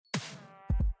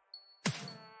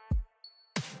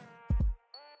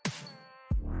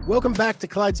Welcome back to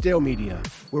Clydesdale Media,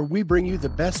 where we bring you the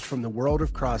best from the world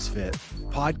of CrossFit.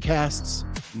 Podcasts,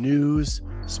 news,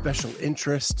 special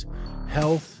interest,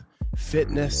 health,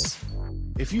 fitness.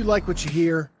 If you like what you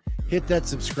hear, hit that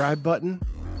subscribe button.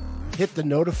 Hit the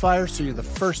notifier so you're the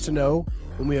first to know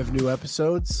when we have new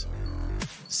episodes.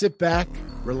 Sit back,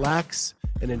 relax,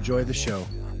 and enjoy the show.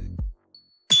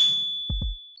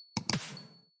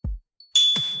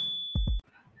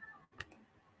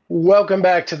 Welcome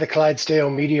back to the Clydesdale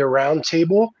Media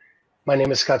Roundtable. My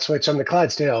name is Scott Switch. I'm the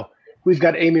Clydesdale. We've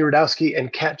got Amy Radowski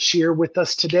and Kat Shear with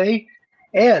us today.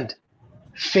 And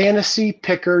fantasy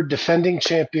picker defending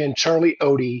champion Charlie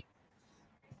Odie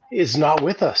is not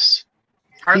with us.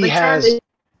 He has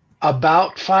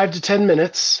about 5 to 10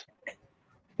 minutes,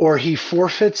 or he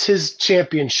forfeits his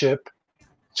championship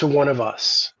to one of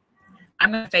us.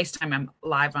 I'm going to FaceTime him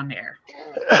live on the air.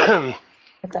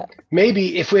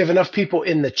 Maybe if we have enough people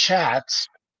in the chats,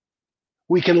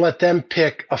 we can let them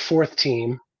pick a fourth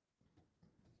team.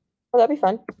 Oh, that'd be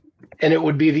fun. And it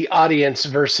would be the audience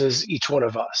versus each one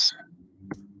of us.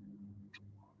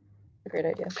 A great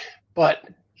idea. But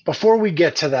before we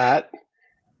get to that,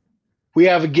 we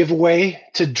have a giveaway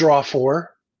to draw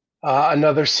for,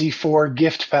 another C4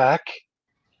 gift pack.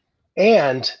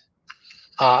 And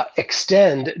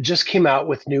Extend just came out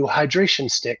with new hydration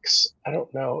sticks. I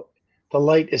don't know. The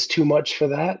light is too much for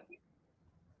that.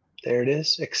 There it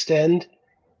is. Extend.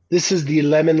 This is the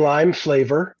lemon lime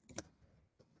flavor.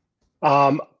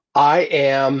 I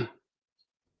am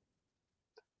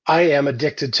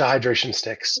addicted to hydration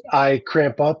sticks. I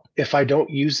cramp up if I don't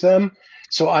use them.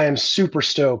 So I am super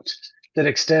stoked that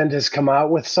Extend has come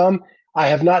out with some. I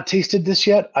have not tasted this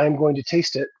yet. I am going to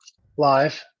taste it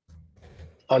live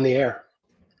on the air.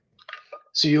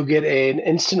 So you'll get an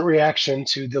instant reaction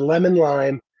to the lemon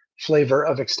lime flavor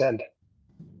of Extend.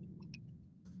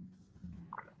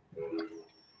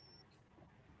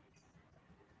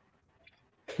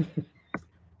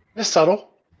 It's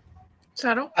subtle.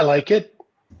 Subtle? I like it.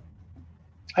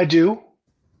 I do.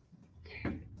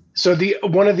 So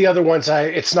one of the other ones,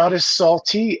 it's not as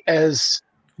salty as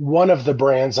one of the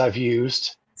brands I've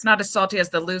used. It's not as salty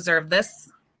as the loser of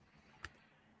this.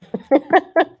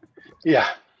 Yeah.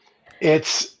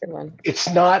 It's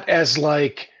not as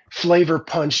like flavor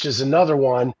punched as another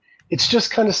one. It's just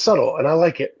kind of subtle, and I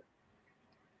like it.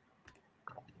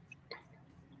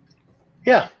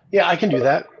 Yeah, I can do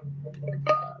that.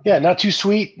 Yeah, not too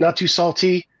sweet, not too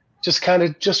salty, just kind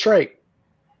of just right.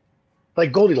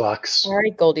 Like Goldilocks. All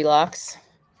right, Goldilocks.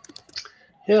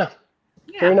 Yeah.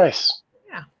 Very nice.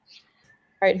 Yeah. All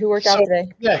right, who worked out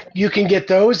today? Yeah, you can get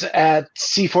those at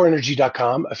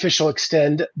c4energy.com,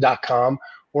 officialextend.com,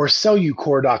 or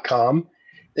cellucore.com.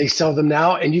 They sell them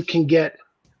now, and you can get,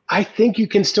 I think you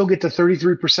can still get the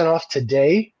 33% off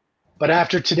today, but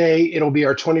after today, it'll be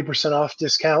our 20% off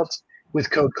discount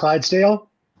with code Clydesdale,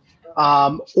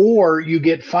 or you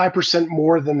get 5%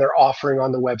 more than they're offering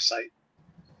on the website.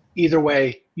 Either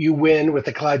way, you win with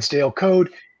the Clydesdale code.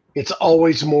 It's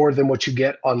always more than what you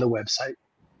get on the website.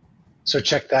 So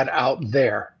check that out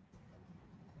there.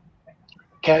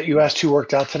 Kat, you asked who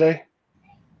worked out today?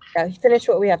 Yeah, finish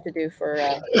what we have to do for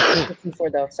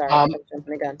though. Sorry, I'm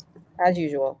jumping the gun as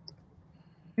usual.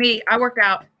 Me, I worked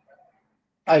out.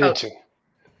 I did too.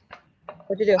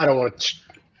 What'd you do? I don't want to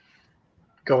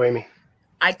go, Amy.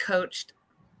 I coached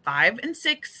 5 and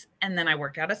 6, and then I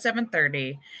worked out at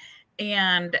 7:30.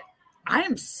 And I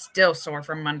am still sore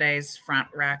from Monday's front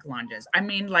rack lunges. I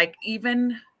mean, like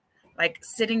even like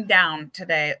sitting down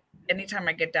today, anytime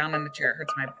I get down in the chair, it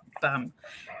hurts my bum.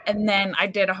 And then I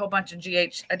did a whole bunch of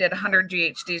I did 100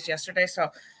 GHDs yesterday. So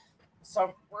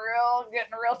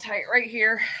getting real tight right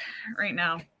here, right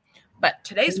now. But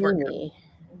today's workout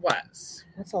was.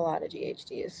 That's a lot of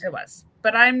GHDs. It was.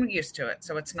 But I'm used to it,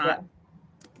 so it's not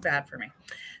bad for me.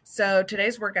 So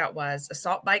today's workout was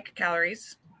assault bike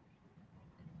calories.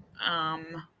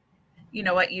 You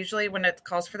know what? Usually when it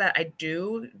calls for that, I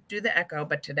do the echo,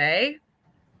 but today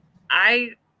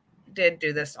I did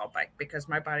do the assault bike because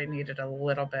my body needed a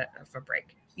little bit of a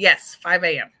break. Yes, 5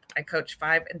 a.m. I coached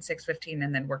 5 and 6:15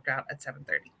 and then worked out at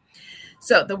 7:30.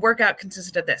 So the workout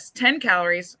consisted of this: 10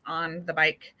 calories on the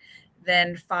bike,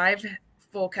 then 5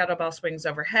 full kettlebell swings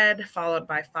overhead, followed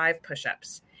by 5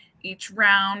 push-ups. Each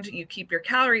round, you keep your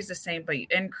calories the same, but you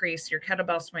increase your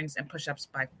kettlebell swings and push-ups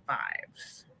by 5.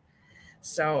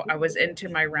 So I was into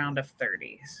my round of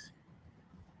 30s.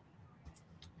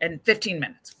 And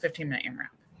 15-minute round.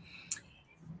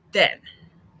 Then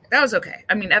that was okay.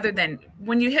 I mean, other than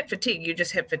when you hit fatigue, you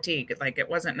just hit fatigue. Like it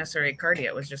wasn't necessarily cardio,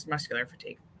 it was just muscular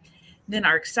fatigue. Then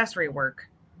our accessory work,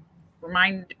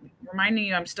 reminding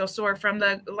you I'm still sore from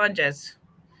the lunges.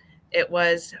 It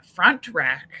was front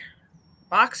rack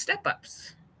box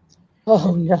step-ups.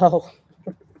 Oh, no.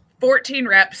 14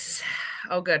 reps.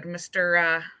 Oh, good.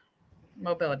 Mr.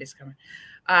 Mobility's coming.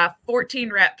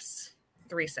 14 reps,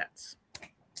 3 sets.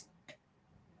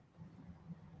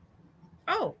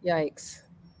 Oh, Yikes.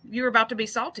 you were about to be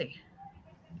salty.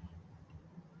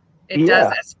 It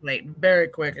does escalate very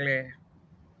quickly.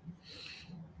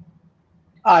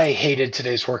 I hated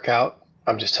today's workout.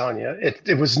 I'm just telling you.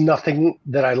 It was nothing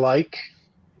that I like.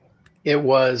 It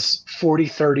was 40,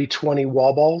 30, 20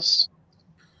 wall balls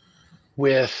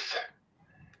with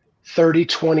 30,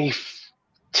 20,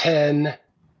 10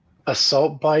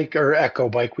 assault bike or echo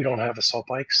bike. We don't have assault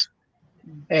bikes.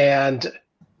 And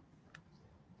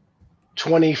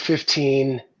 20,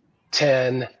 15,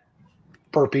 10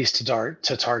 burpees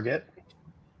to target.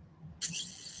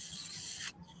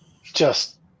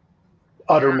 Just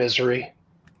utter misery.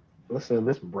 Listen to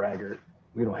this braggart.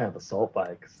 We don't have assault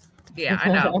bikes. Yeah, I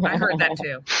know. I heard that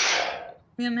too.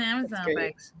 We don't have assault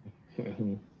bikes.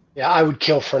 Yeah, I would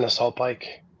kill for an assault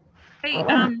bike. Hey,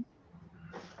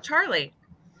 Charlie.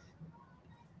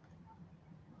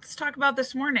 Let's talk about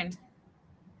this morning.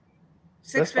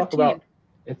 6:15. Let's talk about.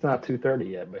 It's not 2:30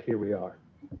 yet, but here we are.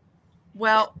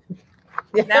 Well,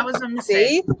 that was a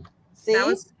mistake. See?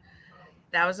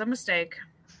 That was a mistake.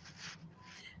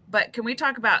 But can we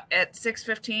talk about at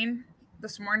 6:15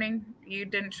 this morning? You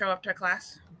didn't show up to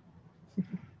class.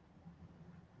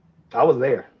 I was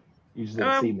there. You just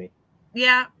didn't see me.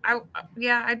 Yeah, I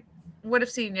would have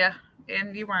seen you,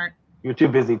 and you weren't. You're too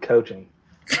busy coaching.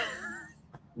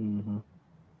 Mm-hmm.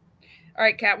 All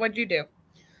right, Kat, what'd you do?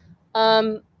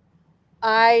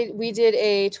 We did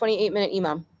a 28-minute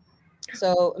EMOM.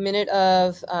 So a minute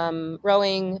of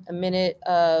rowing, a minute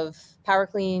of power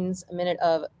cleans, a minute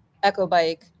of echo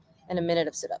bike, and a minute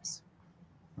of sit-ups.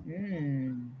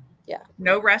 Yeah.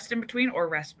 No rest in between or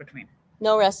rest between?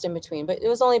 No rest in between, but it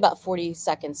was only about 40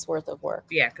 seconds worth of work.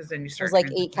 Yeah, because then you It start. was like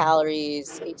 8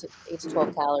 calories, 8 to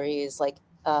 12 calories, like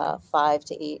 5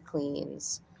 to 8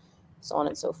 cleans, so on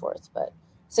and so forth. But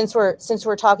since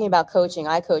we're talking about coaching,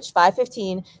 I coached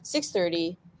 5:15,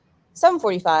 6:30,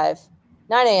 7:45,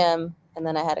 9 a.m., and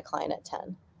then I had a client at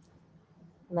 10.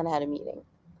 And then I had a meeting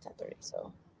at 10:30.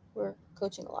 So we're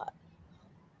coaching a lot.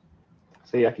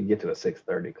 See, I could get to a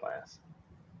 6:30 class.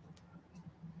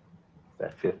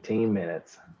 That 15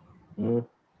 minutes. Mm.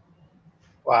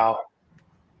 Wow.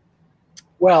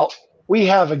 Well, we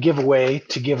have a giveaway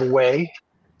to give away.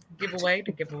 Giveaway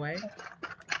to give away.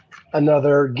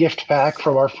 Another gift pack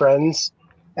from our friends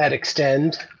at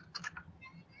Extend.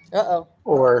 Uh-oh.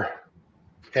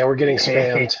 Yeah, we're getting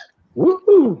spammed.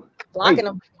 Woo! Blocking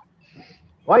them.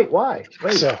 Wait, why?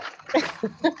 Wait. So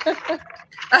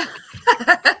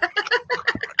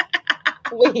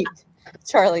Wait.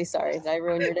 Charlie, sorry. Did I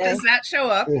ruin your day? Does that show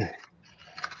up?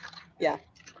 Yeah.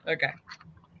 Okay.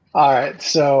 all right,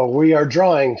 so we are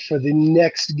drawing for the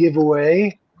next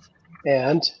giveaway,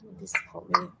 and Please help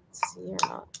me see or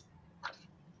not.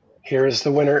 here is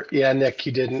the winner. Yeah, Nick,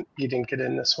 you didn't get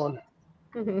in this one.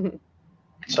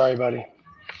 Sorry, buddy.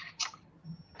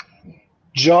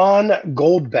 John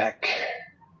Goldbeck.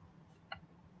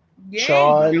 Yay.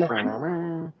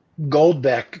 John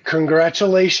Goldbeck,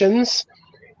 congratulations.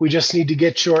 We just need to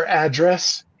get your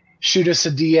address. Shoot us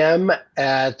a DM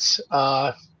at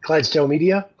Clydesdale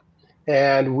Media,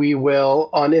 and we will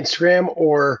on Instagram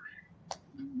or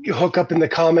hook up in the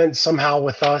comments somehow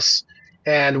with us,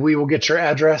 and we will get your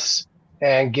address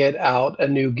and get out a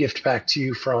new gift pack to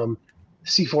you from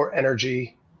C4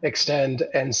 Energy, Extend,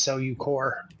 and Sell You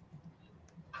Core.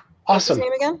 Awesome.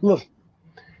 What's his name again? Look,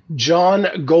 John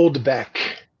Goldbeck.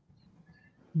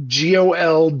 Goldbeck.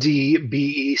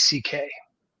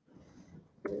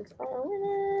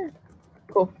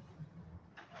 Cool.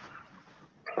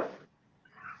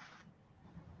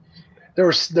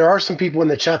 There are some people in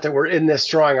the chat that were in this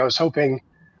drawing. I was hoping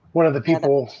one of the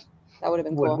people That would have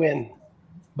been would cool. win,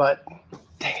 but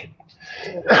dang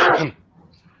it.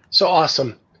 So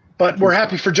awesome. But we're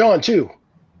happy for John too.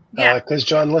 Yeah. Because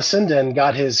John listened and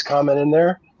got his comment in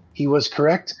there. He was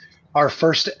correct. Our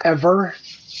first ever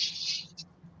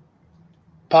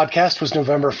podcast was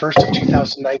November 1st of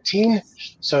 2019.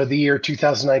 So the year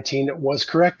 2019 was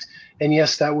correct. And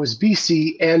yes, that was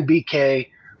BC and BK,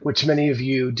 which many of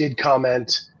you did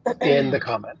comment in the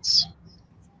comments.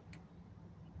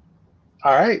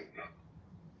 All right.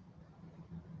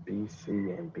 BC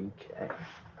and BK.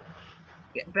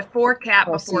 Yeah, before Cat,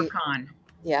 Oh, before see. Con.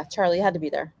 Yeah, Charlie had to be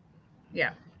there.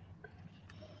 Yeah.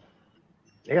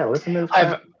 Yeah, listen to this.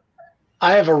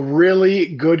 I have a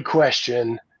really good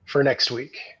question for next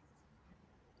week.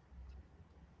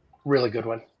 Really good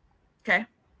one. Okay.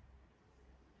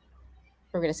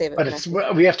 We're gonna save it. But For it's next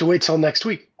week. we have to wait till next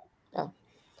week.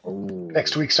 Ooh.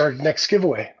 Next week's our next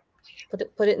giveaway.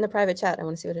 Put it in the private chat. I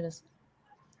want to see what it is.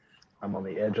 I'm on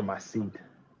the edge of my seat.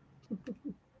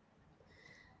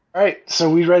 All right, so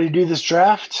we ready to do this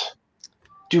draft?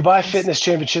 Dubai Fitness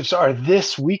Championships are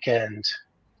this weekend.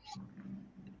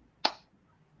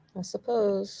 I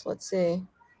suppose. Let's see.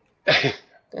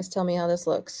 Guys, tell me how this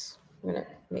looks. I'm gonna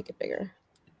make it bigger.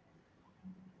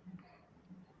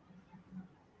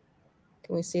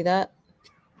 Can we see that?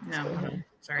 No,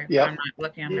 sorry. Yep. I'm not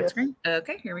looking on Yes. that screen.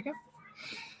 Okay, here we go.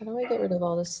 How do I get rid of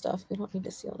all this stuff? We don't need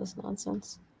to see all this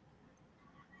nonsense.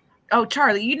 Oh,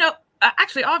 Charlie, you know,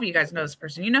 actually, all of you guys know this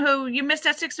person. You know who you missed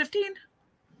at 6:15?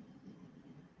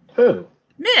 Who?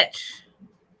 Mitch.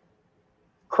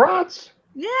 Krotz?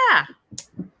 Yeah.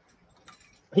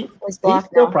 He He's blocked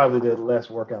still now. probably did less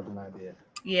workout than I did.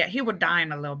 Yeah, he would die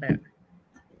in a little bit.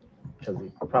 Because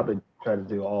he probably tried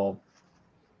to do all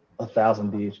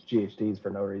 1,000 GHDs for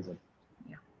no reason.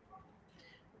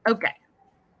 Okay.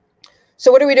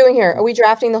 So what are we doing here? Are we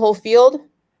drafting the whole field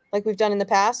like we've done in the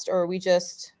past, or are we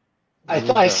just?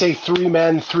 I say 3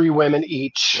 men, 3 women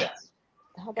each. Yes.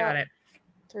 How about Got it.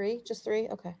 3? Just 3?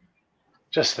 Okay.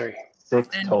 Just 3. 6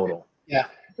 And- total. Yeah.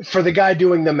 For the guy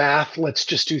doing the math, let's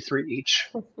just do 3 each.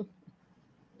 Does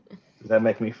that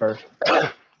make me first?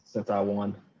 Since I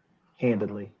won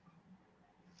handedly.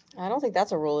 I don't think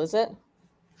that's a rule, is it?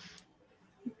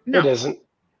 No, It isn't.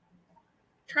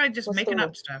 try just What's the making rule?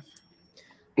 up stuff.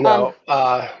 No.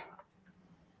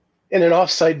 In an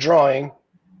offsite drawing,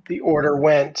 the order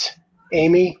went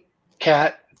Amy,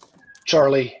 Kat,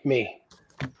 Charlie, me.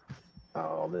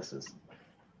 Oh, this is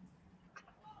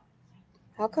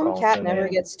How come Oh, Kat and never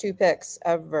then- gets 2 picks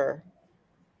ever?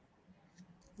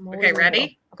 I'm always Okay, in the ready?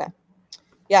 middle. Okay.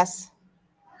 Yes.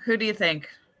 Who do you think?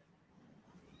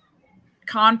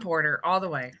 Con Porter, all the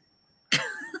way.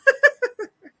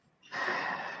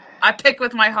 I pick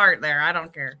with my heart there. I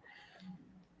don't care.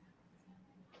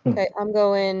 Okay, I'm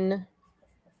going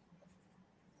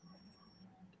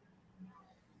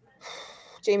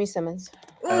Jamie Simmons.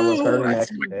 I was her Ooh,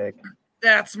 next pick.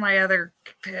 that's my other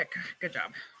pick. Good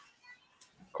job.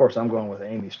 Of course, I'm going with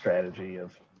Amy's strategy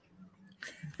of,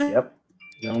 yep,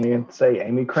 you don't even say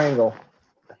Amy Kringle.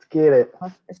 Let's get it.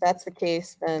 If that's the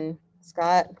case, then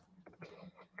Scott.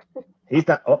 He's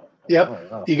not. Oh, Yep. oh,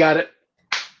 oh. You got it.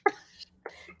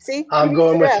 See? I'm You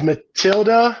going did with that.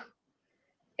 Matilda,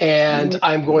 and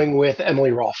I'm going with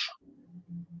Emily Rolfe.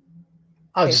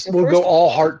 Okay, so We'll go first- all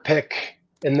heart pick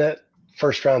in the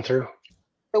first round through.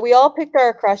 So we all picked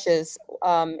our crushes.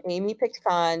 Amy picked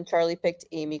Con, Charlie picked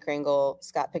Amy Kringle,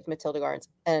 Scott picked Matilda Garnes,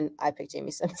 and I picked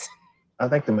Jamie Simmons. I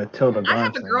think the Matilda I have Garnes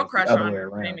a thing girl is crush the other on way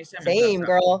around. Jamie Simmons. Same, also.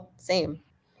 girl. Same.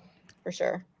 For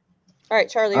sure. All right,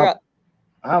 Charlie, you're up.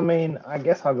 I mean, I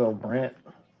guess I'll go Brent.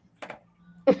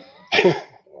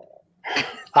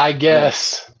 I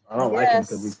guess. I don't like him Yes.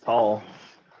 because he's tall.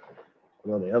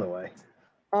 I'll go the other way.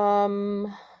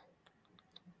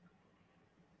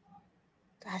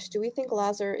 Gosh, do we think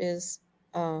Lazar is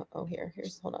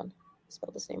here's hold on. I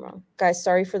spelled this name wrong. Guys,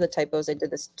 sorry for the typos. I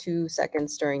did this 2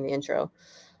 seconds during the intro.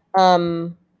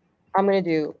 I'm gonna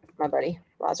do my buddy,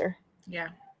 Lazar. Yeah.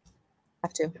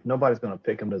 Have to. If nobody's gonna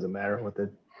pick him, doesn't matter what the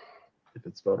if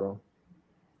it's spelled wrong.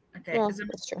 Okay. Well, Is it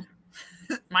that's true.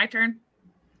 my turn?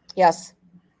 Yes.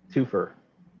 Twofer.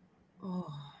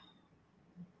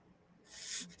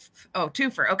 Oh,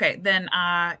 twofer. Okay, then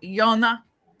Yona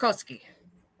Koski.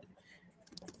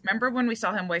 Remember when we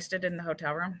saw him wasted in the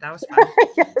hotel room? That was fun.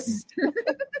 Yes.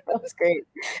 That was great.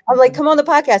 I'm like, come on the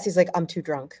podcast. He's like, I'm too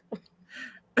drunk.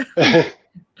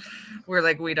 We're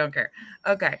like, we don't care.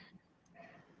 Okay.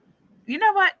 You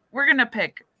know what? We're gonna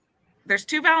pick. There's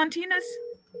 2 Valentinas.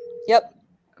 Yep.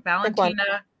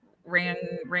 Valentina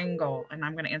Ringel, and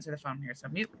I'm gonna answer the phone here. So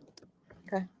mute.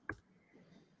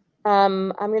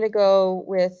 I'm gonna go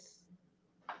with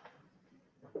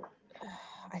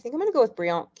I think I'm gonna go with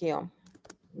Briant Guillaume.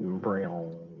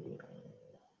 I'll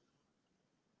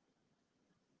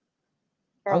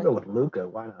Charlie. go with Luca.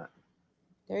 Why not?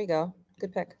 There you go.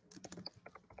 Good pick.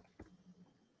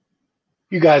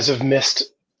 You guys have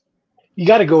missed. You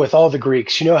got to go with all the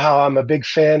Greeks. You know how I'm a big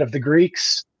fan of the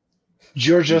Greeks?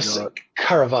 Georgios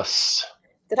Karavas.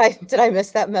 Did I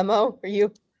miss that memo? Are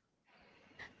you?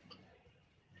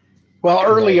 Well,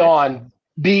 early on,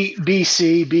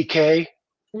 BC, BK,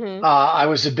 Mhm. I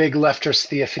was a big Lefteris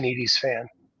Theophanides fan.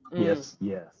 Yes,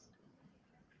 yes.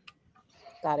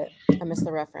 Got it. I missed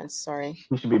the reference. Sorry.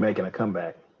 You should be making a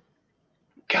comeback.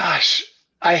 Gosh,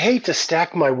 I hate to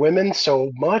stack my women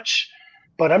so much,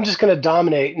 but I'm just going to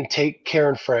dominate and take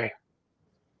Karen Frey.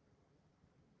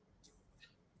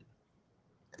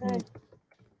 Okay.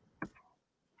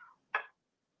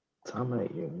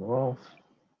 Dominate you, Wolf.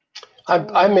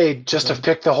 I may just have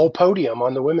picked the whole podium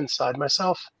on the women's side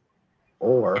myself.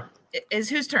 Or Is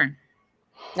whose turn?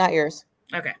 Not yours.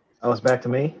 Okay. oh, it's back to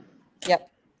me. Yep.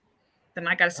 Then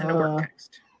I got to send a work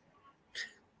text.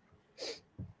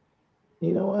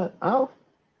 You know what? I'll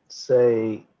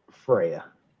say Freya.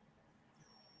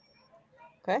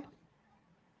 Okay.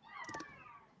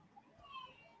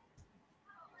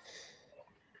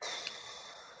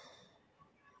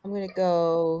 I'm gonna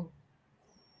go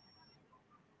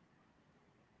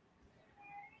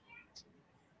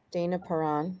Dana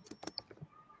Perron.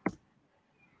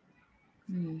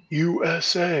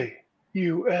 USA.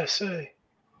 USA.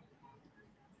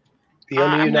 The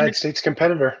only United States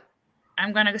competitor.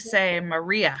 I'm going to say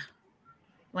Maria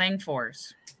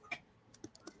Langfors.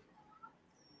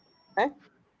 Okay.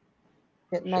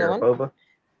 Hit another one. Sharapova.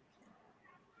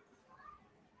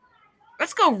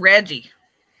 Let's go Reggie.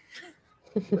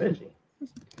 Reggie.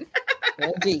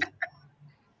 Reggie.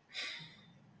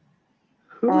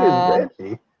 Who is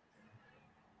Reggie?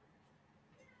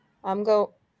 I'm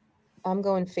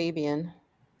going Fabian.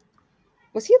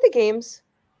 Was he at the games?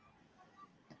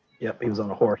 Yep, he was on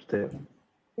a horse too.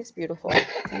 He's beautiful.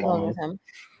 I'm going with him.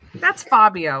 That's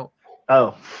Fabio.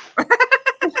 Oh,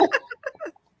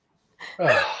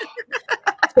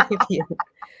 Fabian.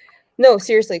 No,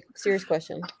 seriously, serious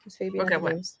question. Was Fabian Okay, at the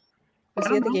what? games? Was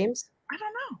he at the games? I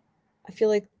don't know. I feel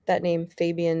like that name,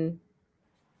 Fabian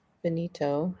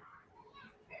Benito,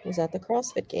 was at the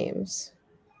CrossFit Games.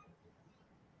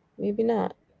 Maybe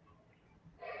not.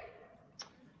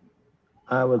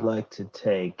 I would like to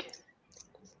take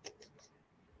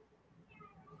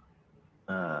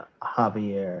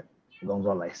Javier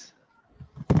Gonzalez.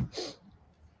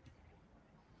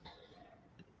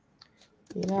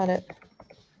 You got it.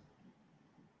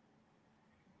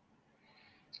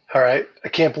 All right. I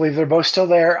can't believe they're both still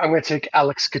there. I'm going to take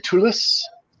Alex Catoulis.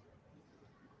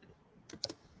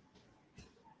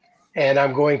 And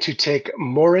I'm going to take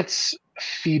Moritz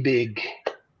Fiebig.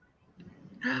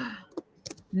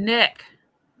 Nick,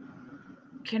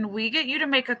 can we get you to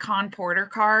make a Con Porter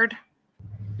card?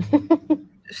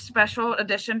 Special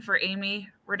edition for Amy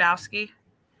Radowski.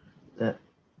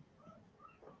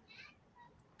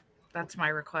 That's my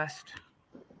request.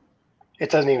 It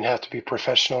doesn't even have to be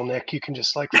professional, Nick. You can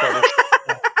just like Photoshop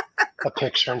a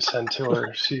picture and send to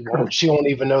her. She won't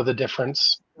even know the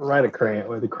difference. Write a crayon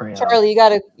with a crayon. Charlie,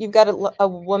 you've got a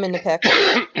woman to pick.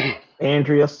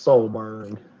 Andrea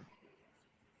Solberg.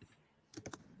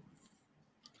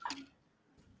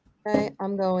 Okay,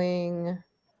 I'm going.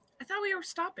 I thought we were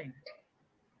stopping.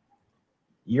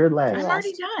 You're last. I'm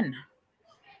already done.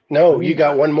 No, you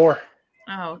got one more.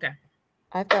 Oh, okay.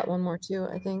 I've got one more too,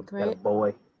 I think, Got a right?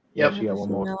 boy. Yep. Yes, you got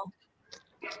one more. Female.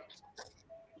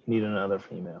 Need another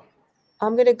female.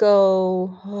 I'm gonna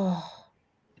go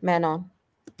Manon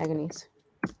Agonies.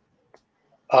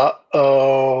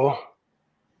 Uh-oh.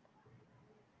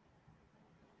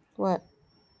 What?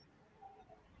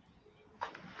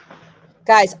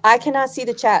 Guys, I cannot see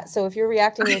the chat, so if you're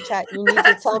reacting to the chat, you need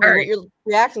to tell me what you're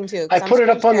reacting to. I put it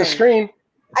up on the screen.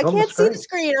 I can't see the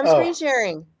screen. I'm screen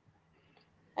sharing.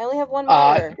 I only have one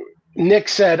monitor. Nick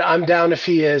said, I'm down if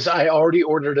he is. I already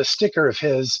ordered a sticker of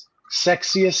his.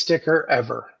 Sexiest sticker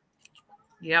ever.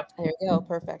 Yep. There you go.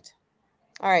 Perfect.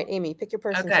 All right, Amy, pick your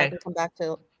person so I can come back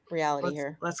to reality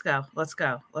here. Let's go.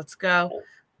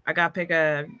 I got to pick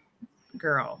a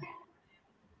girl.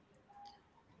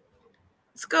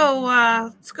 Let's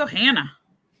go Hannah.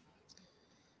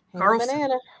 Carlson.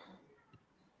 Banana.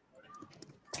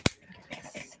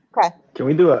 Okay. Can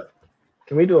we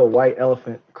do a white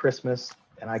elephant Christmas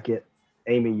and I get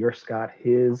Amy your Scott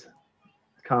his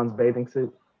Con's bathing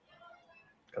suit?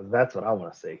 Because that's what I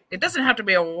want to see. It doesn't have to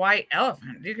be a white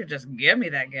elephant. You could just give me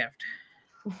that gift.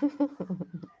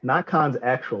 Not Con's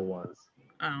actual ones.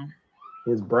 Oh.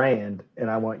 His brand,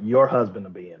 and I want your husband to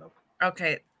be in them.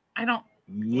 Okay. I don't.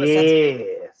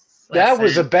 Yes. That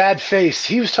was a bad face.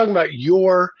 He was talking about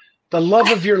the love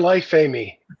of your life,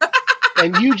 Amy.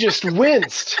 And you just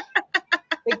winced.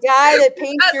 The guy that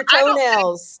paints your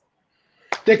toenails.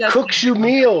 That cooks you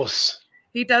meals.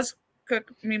 He does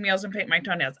cook me meals and paint my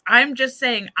toenails. I'm just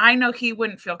saying, I know he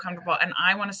wouldn't feel comfortable, and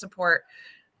I want to support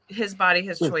his body,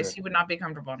 his choice. He would not be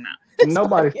comfortable in that.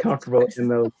 Nobody's comfortable in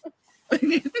those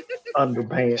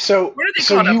underpants. So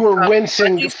you were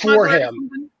wincing for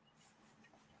him.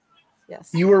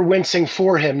 Yes. You were wincing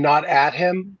for him, not at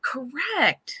him.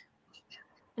 Correct.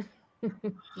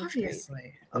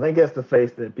 Obviously. I think that's the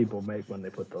face that people make when they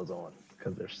put those on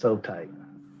because they're so tight.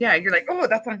 Yeah, you're like, oh,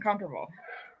 that's uncomfortable.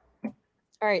 All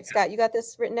right, Scott, you got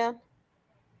this written down?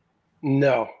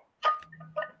 No.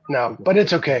 No, but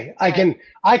it's okay. I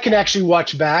can actually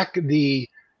watch back the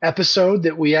episode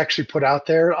that we actually put out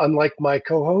there, unlike my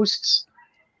co-hosts,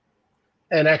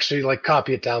 and actually like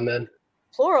copy it down then.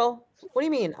 Plural. What do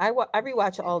you mean? I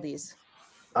rewatch all these.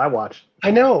 I watched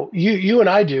I know you and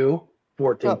I do,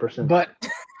 14%.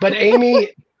 but Amy,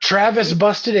 Travis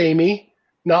busted Amy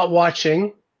not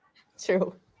watching.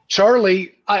 True.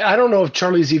 Charlie, I don't know if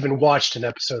Charlie's even watched an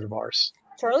episode of ours.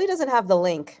 Charlie doesn't have the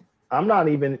link. I'm not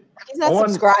even He's not on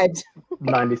subscribed.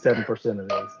 97%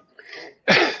 of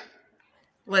these.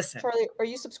 Listen, Charlie, are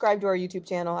you subscribed to our YouTube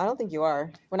channel? I don't think you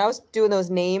are. When I was doing those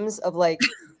names of like,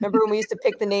 remember when we used to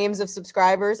pick the names of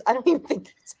subscribers? I don't even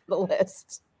think it's on the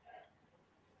list.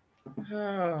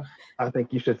 oh, I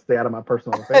think you should stay out of my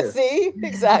personal affairs. See?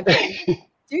 Exactly.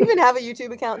 Do you even have a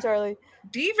YouTube account, Charlie?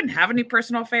 do you even have any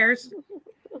personal affairs?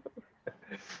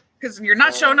 Because you're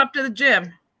not showing up to the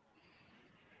gym.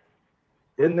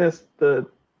 Isn't this the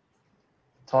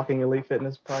Talking Elite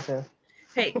Fitness podcast?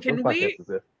 Hey, What can podcast we? is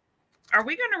this? Are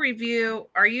we going to review?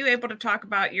 Are you able to talk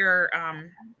about your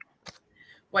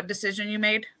what decision you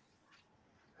made?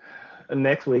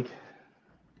 Next week,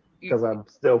 You because I'm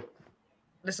still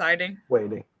deciding.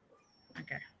 waiting.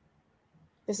 Okay.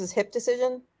 This is hip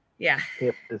decision? Yeah.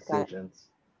 Hip decisions.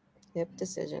 Hip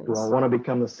decisions. Do I want to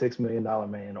become the $6 million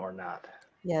man or not?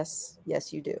 Yes.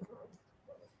 Yes, you do.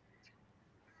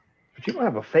 But you don't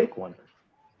have a fake one.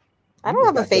 I don't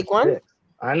have a fake one.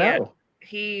 I Yeah. know.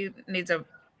 He needs a.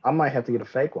 I might have to get a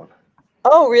fake one.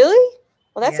 Oh, really?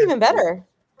 Well, that's Yeah. even better.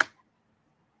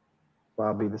 So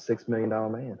I'll be the $6 million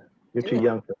man. You're Do too it.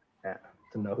 young for that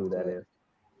to know who that Do it. is.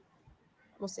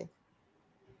 We'll see.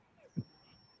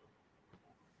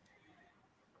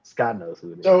 Scott knows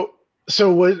who it is.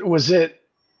 So was it?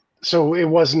 So it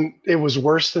wasn't. It was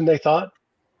worse than they thought.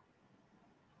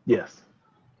 Yes.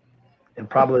 And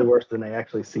probably worse than they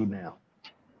actually see now.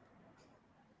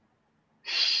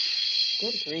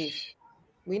 Good grief.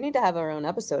 We need to have our own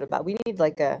episode about. We need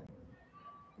like a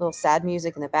little sad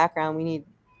music in the background. We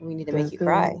need to make you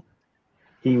cry.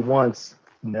 He once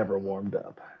never warmed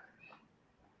up.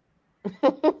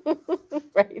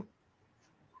 Right.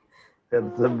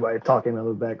 There's somebody talking in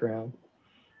the background.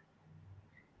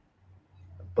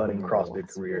 Budding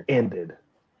CrossFit career ended.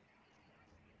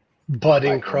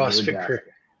 Budding Like CrossFit Andrew career.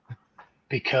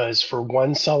 Because for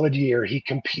one solid year he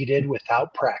competed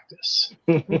without practice.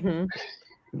 Mhm.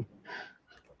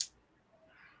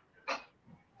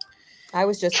 I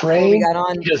was just before we Trained, got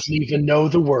on. he doesn't even know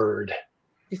the word.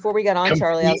 Before we got on,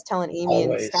 Charlie, I was Complete telling Amy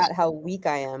always. and Scott how weak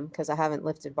I am because I haven't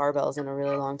lifted barbells in a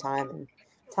really long time. And I'm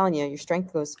telling you, your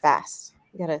strength goes fast.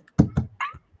 You gotta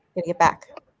get back.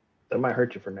 That might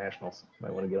hurt you for nationals.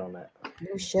 Might want to get on that.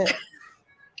 No shit.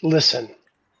 Listen,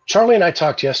 Charlie and I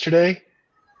talked yesterday.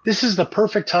 This is the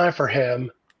perfect time for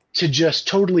him to just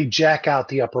totally jack out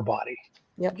the upper body.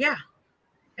 Yeah,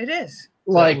 it is.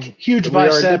 Like huge We already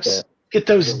did biceps, that. get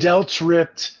those delts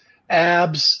ripped,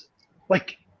 abs,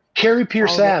 like Carrie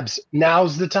Pierce All of it. abs.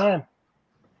 Now's the time.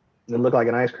 It looked like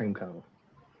an ice cream cone.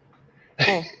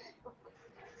 Hey.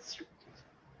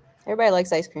 Everybody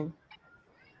likes ice cream.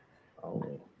 Oh,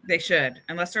 They should,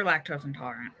 unless they're lactose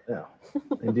intolerant. yeah.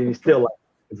 And do you still like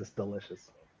it because it's delicious?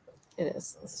 It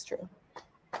is. This is true.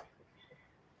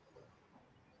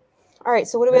 All right.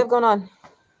 So what do we have going on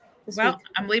this Well, week?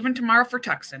 I'm leaving tomorrow for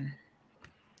Tucson,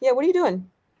 Yeah. What are you doing?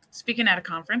 speaking at a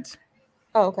conference.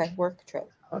 Oh, okay. Work trip.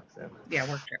 Yeah,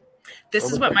 work trip. This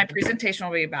is what my presentation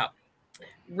will be about.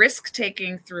 Risk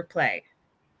taking through play.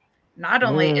 Not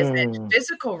only is it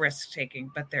physical risk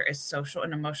taking, but there is social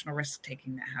and emotional risk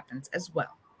taking that happens as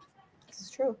well. This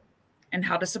is true. And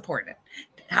how to support it.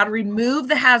 How to remove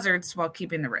the hazards while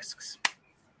keeping the risks.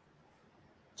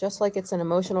 Just like it's an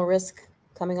emotional risk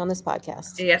coming on this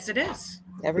podcast. Yes, it is.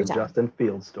 Every The time. Justin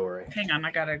Fields story. Hang on,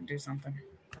 I gotta do something.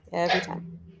 Every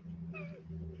time.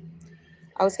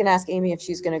 I was going to ask Amy if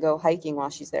she's going to go hiking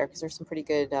while she's there because there's some pretty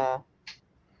good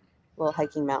little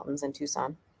hiking mountains in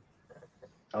Tucson.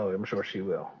 Oh, I'm sure she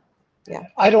will.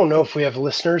 I don't know if we have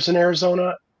listeners in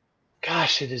Arizona.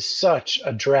 Gosh, it is such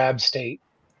a drab state.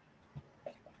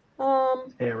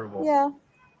 Terrible. Yeah,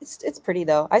 it's pretty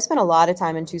though. I spent a lot of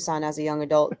time in Tucson as a young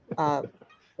adult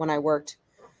when I worked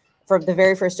for the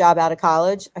very first job out of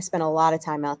college. I spent a lot of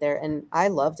time out there and I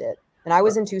loved it. And I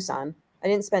was in Tucson. I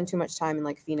didn't spend too much time in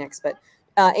like Phoenix, but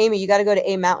Amy, you got to go to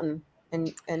a mountain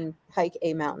and hike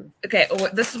a mountain. Okay, well,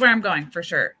 this is where I'm going for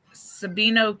sure.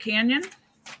 Sabino Canyon.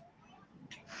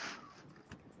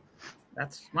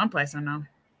 That's one place I know.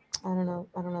 I don't know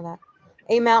that.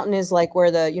 A mountain is like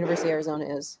where the University of Arizona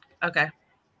is. Okay.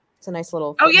 It's a nice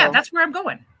little. Oh yeah, foothill. that's where I'm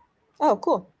going. Oh,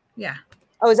 cool. Yeah.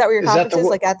 Oh, is that where your Is that conference the is?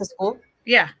 one- Like at the school?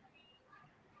 Yeah.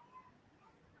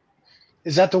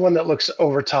 Is that the one that looks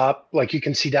over top, like you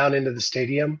can see down into the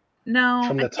stadium No,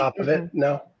 from the top of it?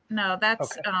 No. No,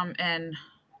 that's Okay. in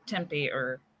Tempe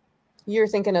or You're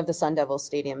thinking of the Sun Devils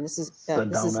Stadium. This is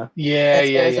Sedona. Yeah. that's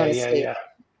Arizona State. Yeah.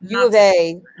 U of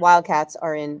A Wildcats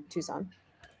are in Tucson.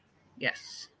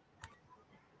 Yes.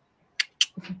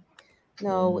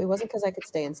 No, it wasn't because I could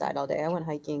stay inside all day. I went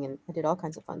hiking and I did all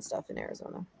kinds of fun stuff in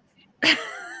Arizona.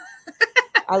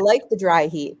 I like the dry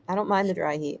heat. I don't mind the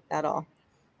dry heat at all.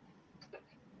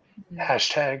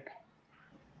 Hashtag.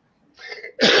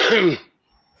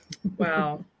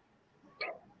 Wow.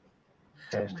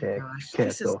 Hashtag gosh, can't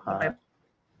this is so hot.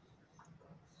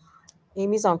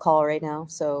 Amy's on call right now,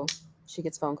 so she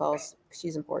gets phone calls.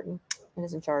 She's important and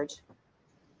is in charge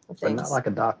of But things. not like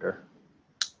a doctor.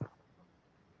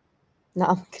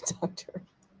 Not like a doctor.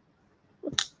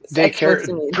 Daycare,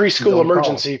 preschool on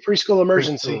emergency, preschool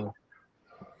emergency. Preschool.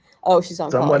 Oh, she's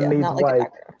on Someone call. Yeah, needs not like white. a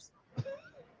doctor.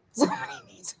 Somebody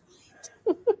needs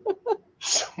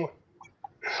Someone-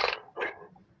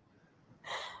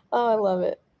 Oh, I love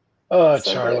it. Oh,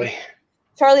 So Charlie. good.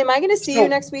 Charlie, am I going to see you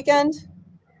next weekend?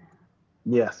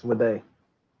 Yes, what day?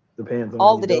 Depends on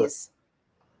All when the you do it. days.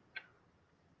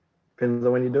 Depends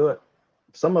on when you do it.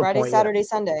 Some of Friday, point, Saturday, yeah.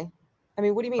 Sunday. I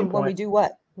mean, what do you mean Some when we point. do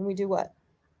what? When we do what?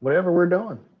 Whatever we're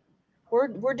doing.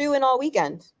 We're doing all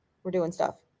weekend. We're doing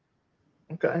stuff.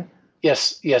 Okay.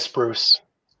 Yes, Bruce.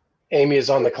 Amy is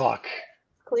on the clock.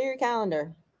 Clear your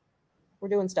calendar. We're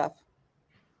doing stuff.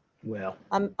 Well,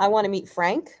 I want to meet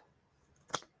Frank.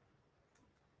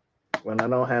 when I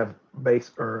don't have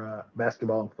base or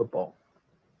basketball and football,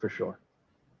 for sure.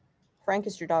 Frank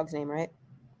is your dog's name, right?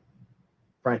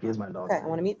 Frank is my dog. Okay, I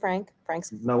want to meet Frank.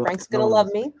 Frank's No, Frank's no gonna one love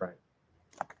wants me. meet Frank.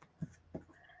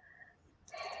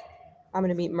 I'm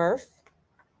gonna meet Murph.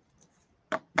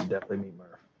 You definitely meet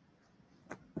Murph.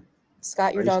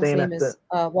 Scott, your Are you dog's staying name at is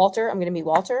Walter. I'm gonna meet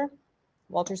Walter.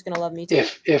 Walter's gonna love me too.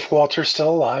 If Walter's still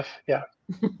alive, yeah.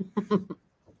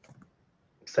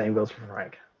 Same goes for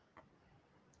Frank.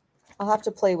 I'll have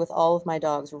to play with all of my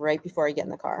dogs right before I get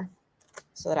in the car,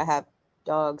 so that I have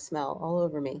dog smell all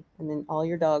over me, and then all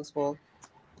your dogs will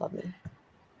love me.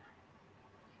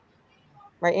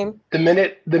 Right, Aim? The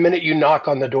minute you knock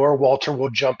on the door, Walter will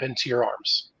jump into your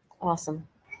arms. Awesome.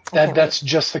 I That's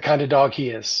just the kind of dog he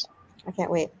is. I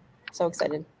can't wait. So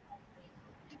excited.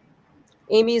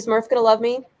 Amy, is Murph gonna love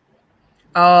me?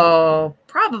 Oh,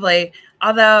 probably.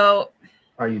 Although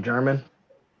Are you German?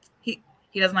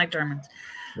 he doesn't like Germans.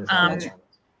 Doesn't matter.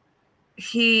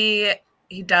 He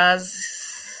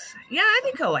does. Yeah, I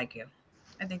think he'll like you.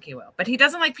 I think he will. But he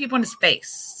doesn't like people in his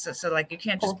face. So like you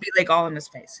can't just be like all in his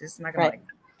face. He's not gonna like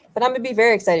that. But I'm gonna be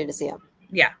very excited to see him.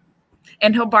 Yeah.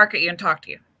 And he'll bark at you and talk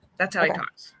to you. That's how he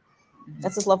talks.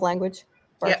 That's his love language.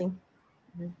 Barking.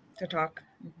 Yep. To talk.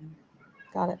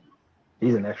 Got it.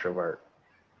 He's an extrovert.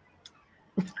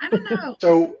 I don't know.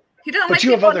 So, He doesn't but like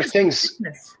you have people in other his things.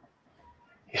 business.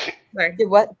 Sorry. Do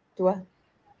what? Do what?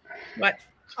 What?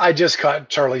 I just caught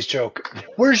Charlie's joke.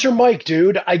 Where's your mic,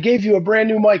 dude? I gave you a brand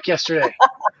new mic yesterday.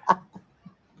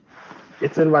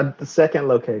 It's in my second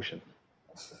location.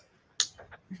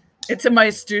 It's in my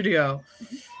studio.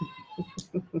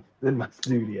 In my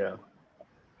studio.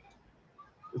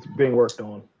 It's being worked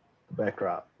on. The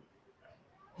backdrop.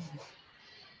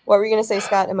 What were you gonna say,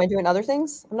 Scott? Am I doing other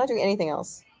things? I'm not doing anything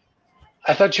else.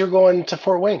 I thought you were going to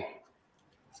Fort Wayne.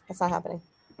 That's not happening.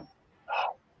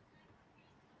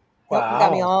 Wow.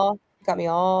 Nope, you got me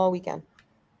all weekend.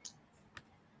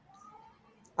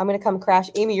 I'm gonna come crash.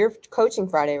 Amy, you're coaching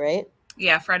Friday, right?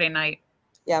 Yeah, Friday night.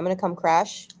 Yeah, I'm gonna come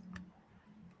crash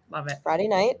Love it. Friday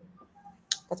night.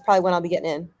 That's probably when I'll be getting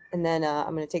in. And then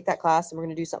I'm gonna take that class and we're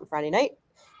gonna do something Friday night.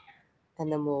 And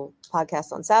then we'll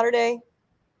podcast on Saturday.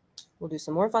 We'll do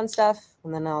some more fun stuff.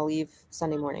 And then I'll leave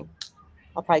Sunday morning.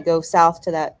 I'll probably go south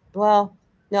to that. Well,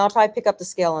 no, I'll probably pick up the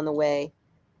scale on the way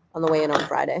in on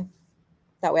Friday.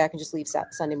 That way I can just leave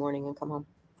Sunday morning and come home.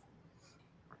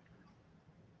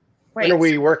 Wait. When are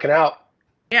we working out?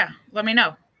 Yeah, let me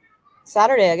know.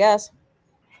 Saturday, I guess.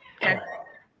 Okay.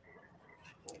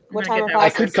 What I'm gonna time get are that I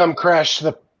classes? could come crash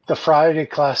the Friday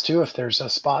class too if there's a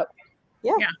spot.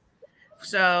 Yeah.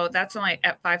 So that's only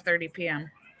at 5:30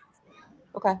 p.m.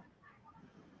 Okay.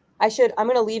 I'm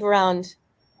going to leave around,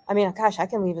 I mean, gosh, I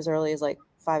can leave as early as like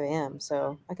 5 a.m.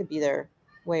 So I could be there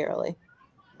way early.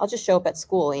 I'll just show up at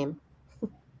school, Aim.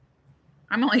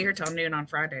 I'm only here till noon on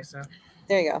Friday, so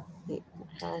There you go. 8,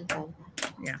 9, 10.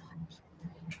 yeah.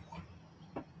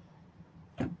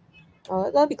 Oh,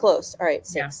 that'll be close. All right.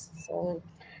 6, Yeah. 7,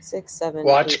 6, 7.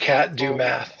 Watch 8, Cat 9, do 10,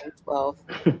 math. 12.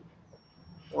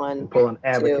 1, Pull an 2,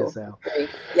 abacus out. 3.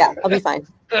 Yeah, I'll be fine.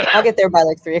 I'll get there by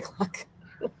like 3 o'clock.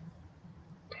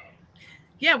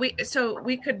 Yeah,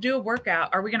 we could do a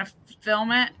workout. Are we going to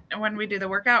film it when we do the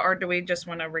workout, or do we just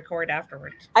want to record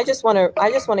afterwards? I just want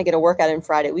to get a workout in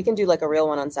Friday. We can do like a real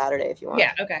one on Saturday if you want.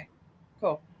 Yeah. Okay.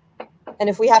 Cool. And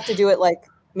if we have to do it like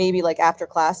maybe like after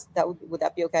class, would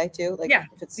that be okay too? Like yeah.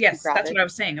 if it's Yes, crowded? that's what I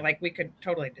was saying. Like we could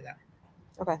totally do that.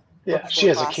 Okay. Yeah, she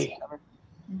has a key.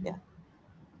 Yeah.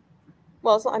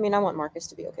 Well, I mean, I want Marcus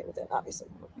to be okay with it, obviously.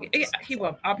 Yeah, he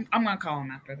will. I'm going to call him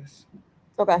after this.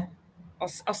 Okay.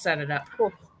 I'll set it up.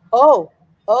 Cool.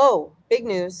 Oh, big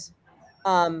news.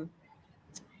 You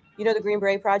know the Green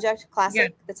Beret Project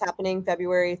Classic that's happening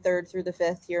February 3rd through the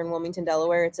 5th here in Wilmington,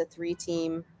 Delaware. It's a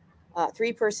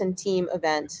 3-person team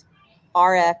event,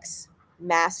 RX,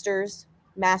 Masters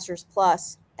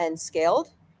Plus, and Scaled.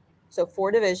 So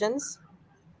 4 divisions.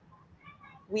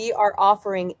 We are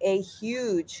offering a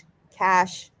huge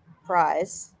cash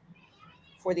prize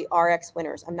for the RX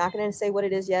winners. I'm not going to say what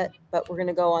it is yet, but we're going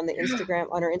to go on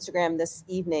our Instagram this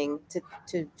evening to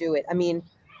do it. I mean,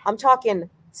 I'm talking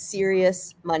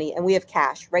serious money, and we have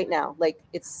cash right now. Like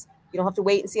you don't have to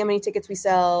wait and see how many tickets we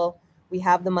sell. We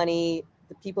have the money.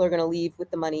 The people are going to leave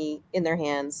with the money in their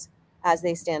hands as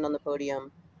they stand on the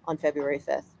podium on February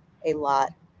 5th. A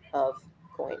lot of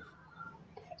coin.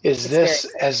 Is this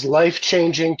as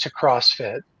life-changing to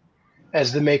CrossFit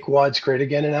as the Make WODs Great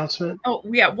Again announcement? Oh,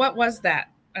 yeah. What was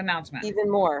that announcement? Even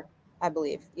more, I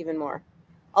believe. Even more.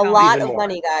 A lot of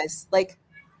money, guys. Like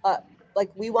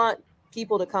we want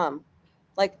people to come.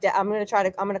 Like I'm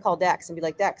gonna call Dex and be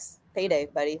like, Dex, payday,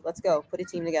 buddy. Let's go. Put a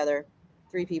team together.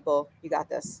 3 people. You got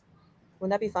this.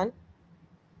 Wouldn't that be fun?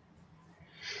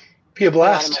 Be a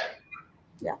blast.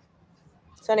 Yeah.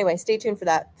 So anyway, stay tuned for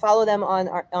that. Follow them on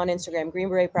Instagram, Green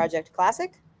Beret Project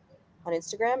Classic on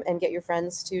Instagram, and get your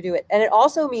friends to do it. And it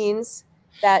also means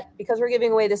that because we're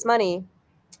giving away this money,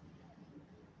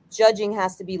 judging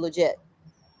has to be legit,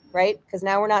 right? Because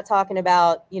now we're not talking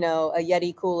about, a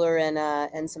Yeti cooler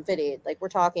and some Fit Aid. Like we're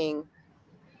talking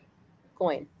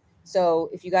coin. So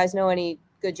if you guys know any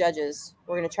good judges,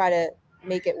 we're going to try to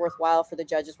make it worthwhile for the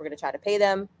judges. We're going to try to pay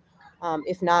them.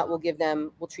 If not, we'll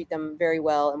treat them very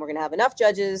well, and we're going to have enough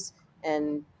judges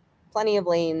and plenty of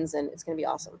lanes, and it's going to be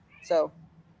awesome. So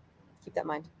keep that in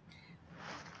mind.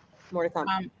 More to come.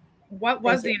 What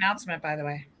was the announcement, by the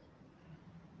way?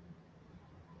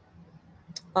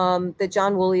 That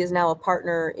John Woolley is now a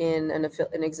partner in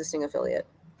an existing affiliate.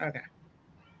 Okay.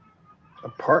 A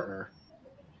partner?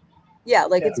 Yeah,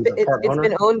 like it's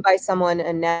been owned by someone,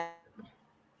 and now.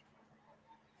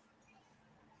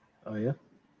 Oh yeah,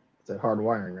 it's that hard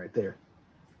wiring right there.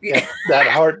 Yeah, that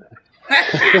hard.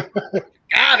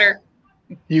 Got her.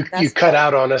 You cut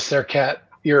out on us there, Kat.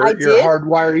 Your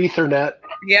hardwired Ethernet.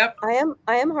 Yep. I am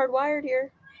hardwired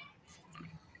here.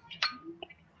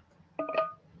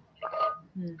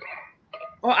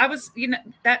 Well,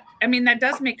 that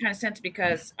does make kind of sense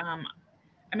because,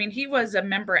 he was a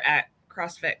member at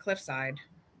CrossFit Cliffside.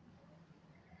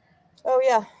 Oh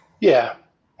yeah. Yeah.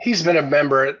 He's been a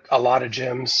member at a lot of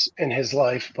gyms in his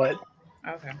life, but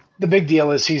the big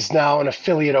deal is he's now an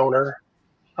affiliate owner.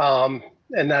 And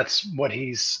that's what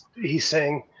he's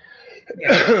saying.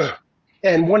 Yeah.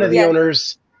 And one of the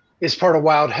owners is part of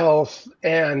Wild Health.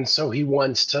 And so he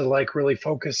wants to really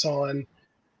focus on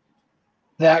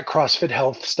that CrossFit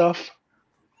Health stuff.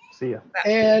 See ya.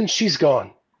 And she's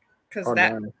gone. Because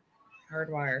that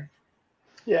hardwire.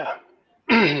 Yeah.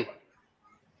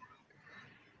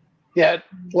 Yeah,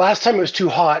 last time it was too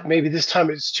hot. Maybe this time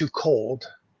it's too cold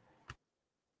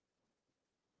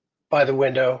by the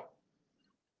window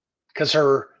because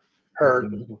her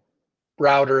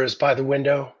router is by the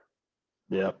window.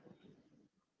 Yep.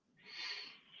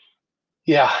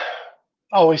 Yeah,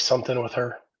 always something with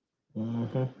her.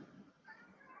 Mm-hmm.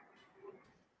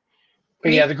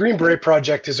 But yeah, the Green Beret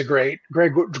Project is a great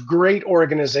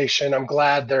organization. I'm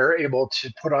glad they're able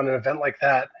to put on an event like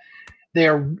that.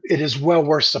 It is well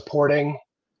worth supporting.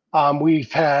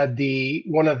 We've had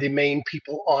one of the main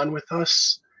people on with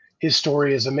us. His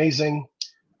story is amazing.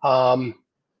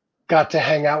 Got to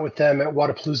hang out with them at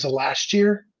Wadapalooza last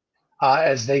year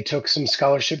as they took some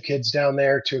scholarship kids down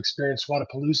there to experience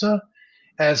Wadapalooza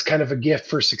as kind of a gift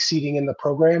for succeeding in the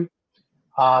program.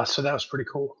 So that was pretty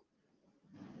cool.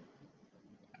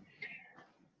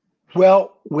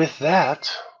 Well, with that,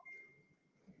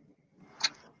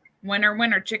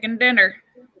 winner, chicken dinner.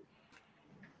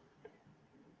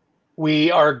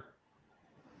 We've got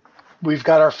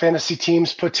our fantasy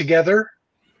teams put together.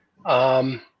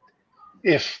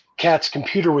 If Kat's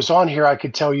computer was on here, I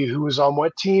could tell you who was on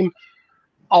what team.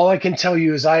 All I can tell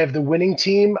you is I have the winning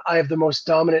team. I have the most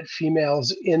dominant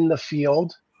females in the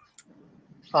field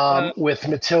with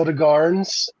Matilda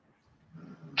Garns,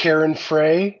 Karen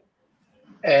Frey,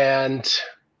 and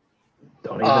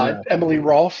Don't even know. Emily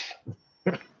Rolfe.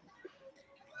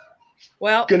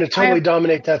 Well, Going to totally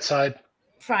dominate that side.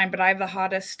 fine, but I have the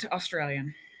hottest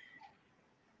Australian.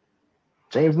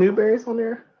 James Newberry's on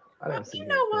there. I Well, didn't see you him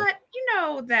know before. what? You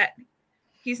know that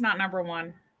he's not number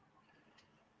one.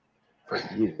 For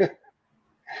you.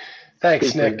 Thanks,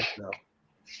 Speak for Nick. yourself.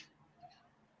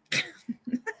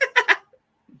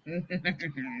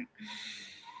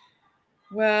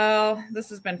 Well, this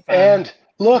has been fun. And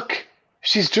look,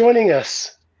 she's joining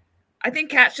us. I think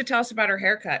Kat should tell us about her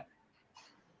haircut.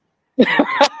 No,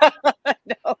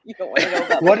 you don't want to know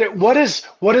about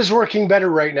What is working better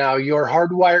right now? Your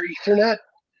hardwire Ethernet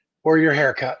or your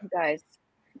haircut? guys.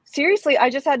 Seriously, I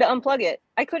just had to unplug it.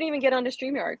 I couldn't even get onto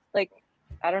StreamYard. Like,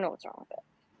 I don't know what's wrong with it.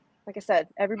 Like I said,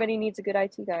 everybody needs a good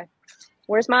IT guy.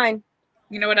 Where's mine?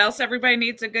 You know what else everybody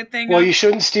needs a good thing Well, of? you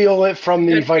shouldn't steal it from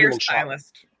the Good vitamin shop.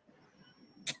 hairstylist.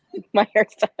 My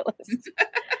hairstylist.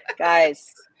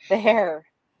 Guys, the hair.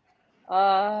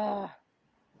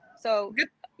 So Good.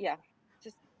 yeah,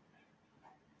 just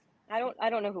I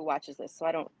don't know who watches this, so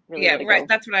I don't really Yeah, wanna right. go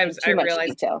That's what I in was. too I much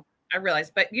realized. detail.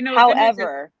 But you know, the good news is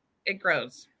However, it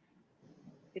grows.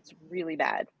 it's really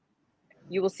bad.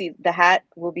 You will see the hat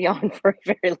will be on for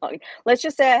a very long. Let's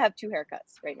just say I have two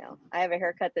haircuts right now. I have a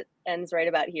haircut that ends right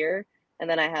about here, and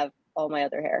then I have all my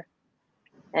other hair.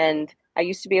 And I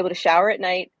used to be able to shower at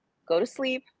night, go to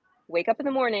sleep, wake up in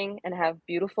the morning, and have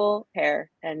beautiful hair.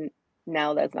 And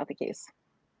now that's not the case.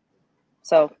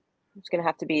 So it's going to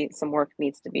have to be some work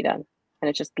needs to be done. And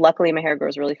it's just luckily my hair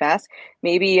grows really fast.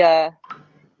 Maybe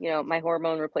my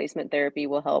hormone replacement therapy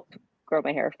will help grow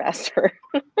my hair faster.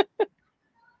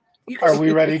 Are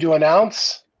we ready to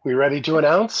announce? We ready to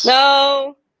announce?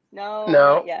 No,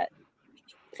 not yet.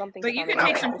 Something's But you can coming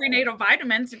take up. some prenatal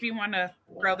vitamins if you want to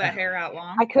grow that hair out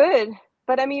long. I could,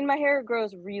 but I mean, my hair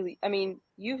grows really. I mean,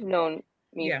 you've known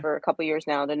me Yeah. for a couple years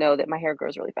now to know that my hair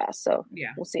grows really fast. So Yeah.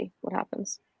 we'll see what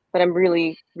happens. But I'm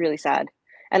really, really sad.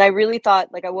 And I really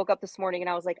thought, like, I woke up this morning and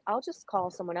I was like, I'll just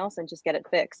call someone else and just get it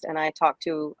fixed. And I talked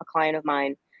to a client of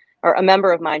mine or a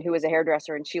member of mine who was a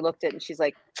hairdresser, and she looked at it and she's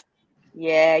like,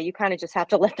 yeah, you kind of just have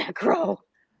to let that grow.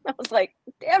 I was like,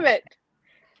 damn it.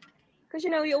 Because,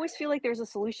 you always feel like there's a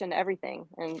solution to everything.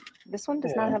 And this one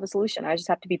does not have a solution. I just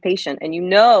have to be patient.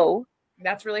 And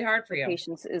that's really hard for you.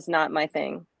 patience is not my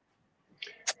thing.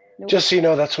 Nope. Just so you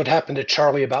know, that's what happened to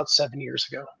Charlie about 7 years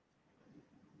ago.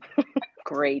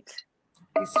 Great.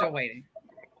 He's still waiting.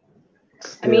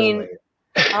 I mean,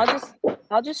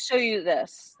 I'll just show you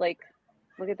this. Like,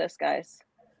 look at this, guys.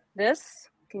 This,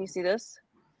 can you see this?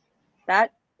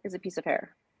 That is a piece of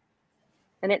hair.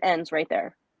 And it ends right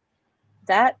there.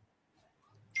 That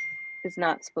is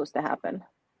not supposed to happen.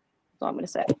 That's all I'm going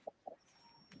to say.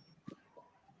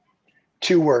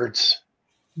 2 words.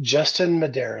 Justin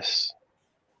Medeiros.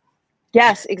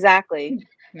 Yes, exactly.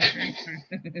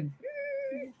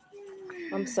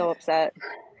 I'm so upset.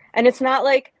 And it's not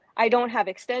like I don't have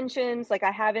extensions. Like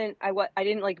I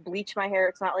didn't like bleach my hair.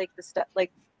 It's not like the stuff,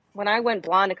 like when I went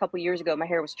blonde a couple years ago, my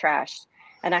hair was trashed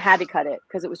and I had to cut it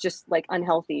because it was just like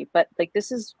unhealthy. But like,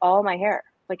 this is all my hair.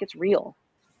 Like, it's real.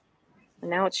 And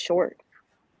now it's short.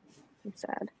 I'm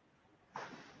sad.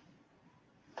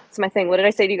 It's my thing. What did I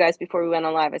say to you guys before we went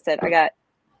on live? I said, I got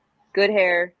good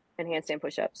hair and handstand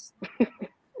push-ups.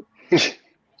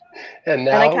 And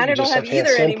now I kinda you don't just have have either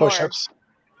handstand anymore. push-ups.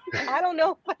 I don't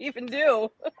know if I even do.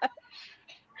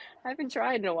 I haven't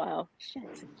tried in a while. Shit.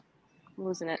 I'm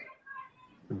losing it.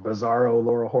 Bizarro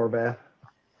Laura Horvath.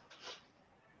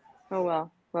 Oh,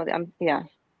 well. Well,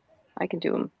 I can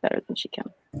do them better than she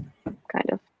can. Kind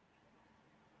of.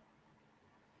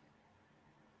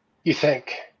 You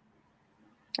think?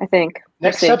 I think.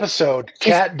 Next We'll see. episode,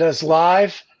 Kat does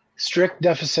live strict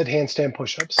deficit handstand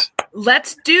push-ups.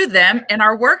 Let's do them in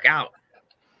our workout.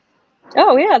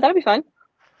 Oh, yeah, that'll be fun.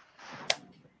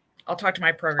 I'll talk to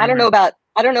my programmer. I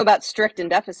don't know about strict and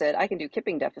deficit. I can do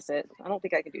kipping deficit. I don't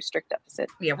think I can do strict deficit.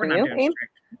 Yeah, we're Can not you, doing Aim?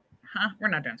 strict. Huh? We're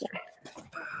not doing strict.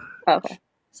 Oh, okay.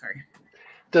 Sorry.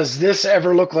 Does this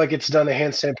ever look like it's done a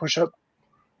handstand push-up?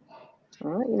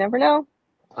 Well, you never know.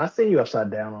 I've seen you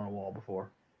upside down on a wall before.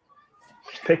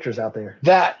 There's pictures out there.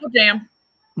 That Oh, damn.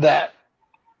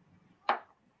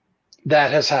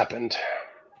 has happened.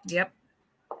 Yep.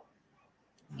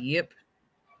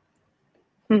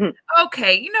 Mhm.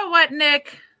 Okay, you know what,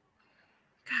 Nick?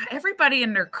 God, everybody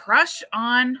and their crush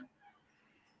on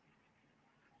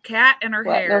Kat and her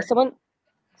What? hair. No,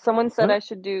 someone said Huh? I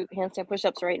should do handstand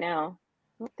push-ups right now.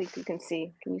 I don't think you can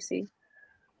see. Can you see?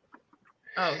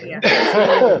 Oh, yeah.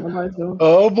 Nobody's doing.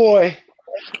 Oh boy.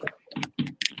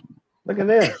 Look at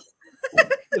this.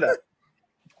 Look at that.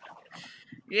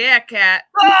 Yeah, Kat.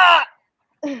 Ah!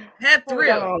 Head Hold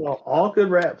through. on, all good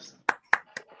reps.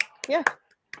 Yeah.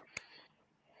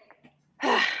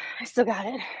 I still got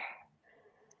it.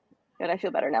 Good. I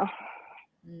feel better now.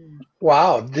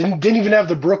 Wow. Didn't even have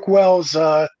the Brookwell's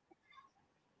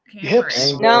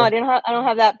hips. Hammer. No, I didn't have. I don't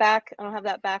have that back. I don't have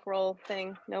that back roll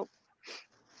thing. Nope.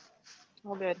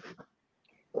 All good.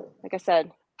 Like I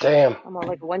said, Damn. I'm on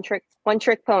like a one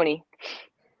trick pony.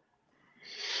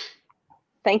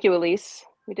 Thank you, Elise.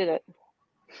 We did it.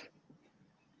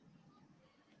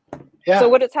 Yeah. So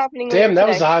what is happening? Damn, later that today?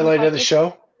 was the highlight of the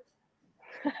show.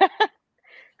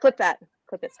 Clip that.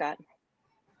 Clip it, Scott.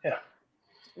 Yeah.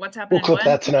 What's happening? We'll clip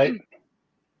that tonight.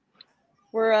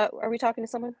 We're are we talking to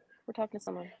someone? We're talking to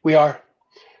someone. We are.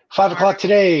 5 o'clock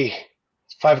today.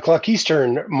 5 o'clock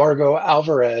Eastern. Margot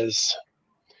Alvarez.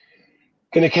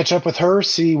 Going to catch up with her,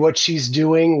 see what she's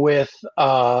doing with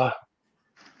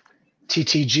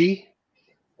TTG.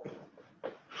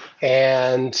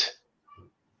 And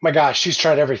my gosh, she's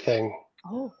tried everything.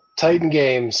 Oh. Titan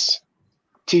Games,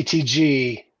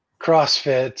 TTG,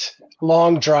 CrossFit,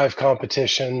 long drive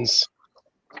competitions.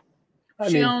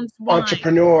 She owns wine.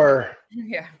 Entrepreneur.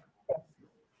 Yeah.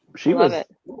 She Love was it.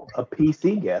 a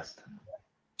PC guest.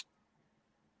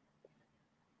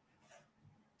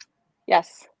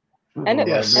 Yes. And One of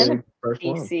our Yes. very first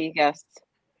ones. PC guests.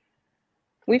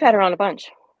 We've had her on a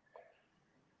bunch.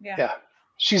 Yeah.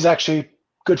 She's actually a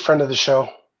good friend of the show.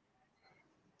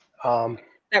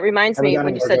 That reminds Haven't me got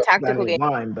when any- you said got tactical any game.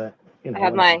 wine, but you know, I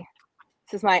have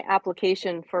this is my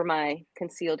application for my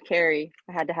concealed carry.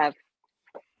 I had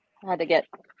to get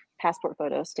passport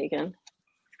photos taken.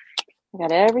 I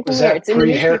got everything Was here. that It's in the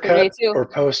newspaper today pre-haircut too. or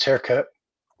post-haircut?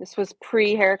 This was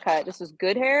pre-haircut. This was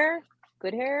good hair,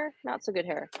 not so good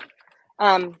hair.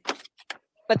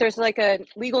 But there's like a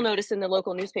legal notice in the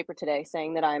local newspaper today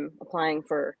saying that I'm applying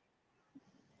for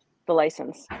the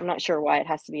license. I'm not sure why it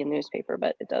has to be in the newspaper,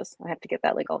 but it does. I have to get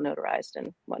that like all notarized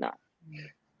and whatnot.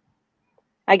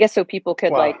 I guess so people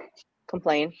could like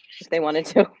complain if they wanted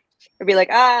to. Or be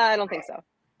like, I don't think so.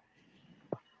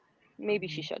 Maybe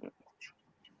she shouldn't.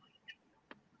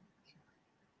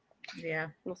 Yeah.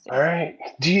 We'll see. All right.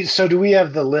 Do we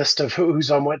have the list of who's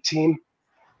on what team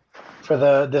for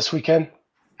this weekend?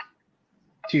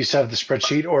 Do you have the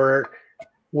spreadsheet, or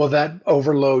will that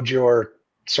overload your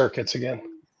circuits again?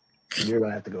 you're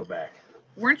gonna have to go back.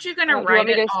 Weren't you going to Do you write want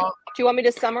me it to- all? Do you want me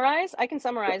to summarize? I can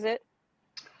summarize it.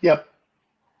 Yep.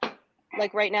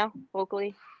 Like right now,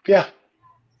 vocally. Yeah.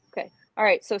 All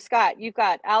right. So Scott, you've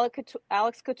got Alex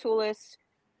Katoulis,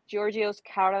 Georgios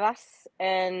Karavas,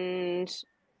 and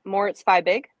Moritz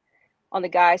Feibig on the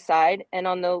guy side. And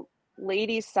on the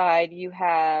ladies side, you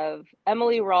have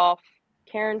Emily Rolfe,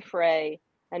 Karen Frey,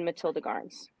 and Matilda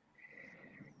Garnes.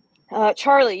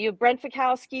 Charlie, you have Brent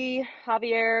Fikowski,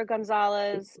 Javier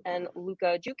Gonzalez, and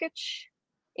Luka Jukic.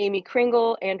 Amy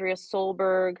Kringle, Andrea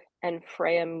Solberg, and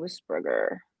Freya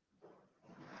Moosberger.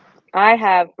 I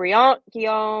have Briant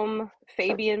Guillaume,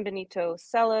 Fabian Benito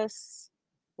Celis,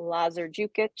 Lazar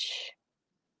Jukic,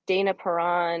 Dana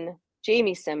Perron,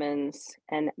 Jamie Simmons,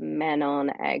 and Manon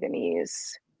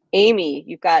Agonies. Amy,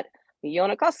 you've got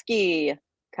Yona Koski,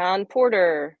 Con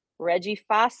Porter, Reggie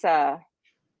Fassa,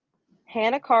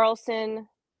 Hannah Carlson,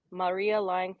 Maria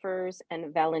Langfors,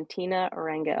 and Valentina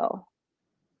Rangel.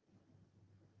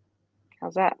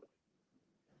 How's that?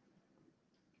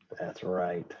 That's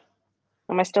right.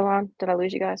 Am I still on? Did I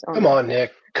lose you guys? Oh, Come no. on,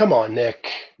 Nick. Come on, Nick.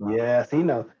 Yes, he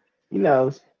knows. He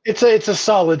knows. It's a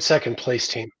solid second place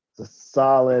team. It's a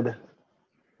solid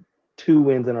 2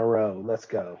 wins in a row. Let's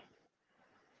go.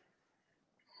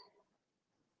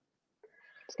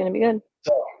 It's going to be good.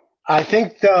 So I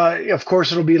think, of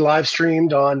course, it'll be live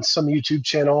streamed on some YouTube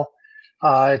channel.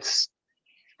 It's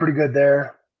pretty good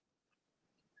there.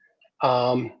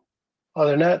 Other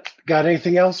than that, got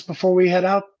anything else before we head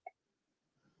out?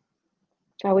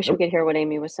 I wish we could hear what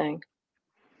Amy was saying.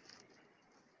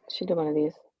 She did one of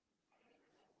these.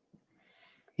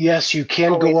 Yes, you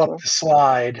can I'll go wait up for her. the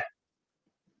slide.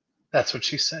 That's what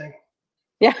she's saying.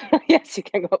 Yeah, yes, you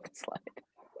can go up the slide.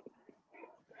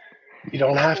 You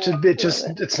don't have to.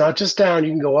 It's not just down.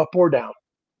 You can go up or down.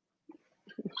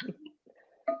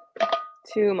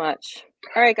 Too much.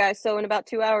 All right, guys. So in about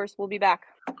 2 hours, we'll be back.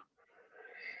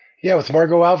 Yeah, with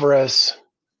Margot Alvarez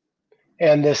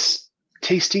and this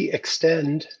Tasty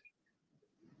Extend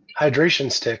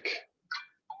hydration stick.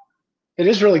 It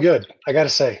is really good, I got to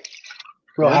say.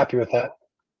 Real Yeah. happy with that.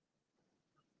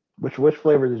 Which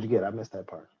flavor did you get? I missed that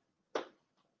part.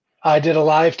 I did a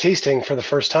live tasting for the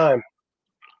first time.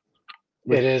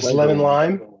 It is flavor lemon was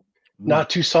it? lime, not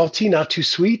too salty, not too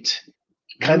sweet,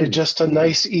 kind of just a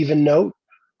nice even note.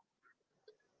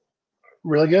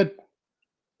 Really good.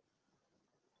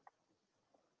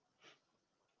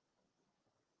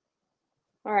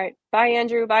 All right. Bye,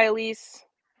 Andrew. Bye, Elise.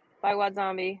 Bye, Wad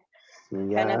Zombie.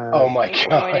 Kenneth. Oh my Thanks for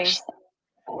joining.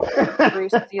 gosh.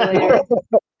 Bruce, see you later.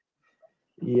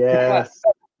 Yes.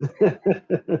 That's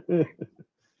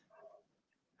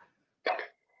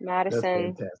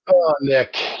Madison. fantastic. Oh,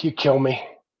 Nick, you kill me.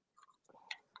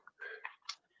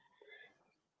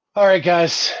 All right,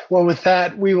 guys. Well, with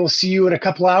that, we will see you in a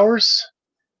couple hours.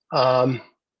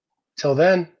 Till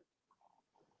then.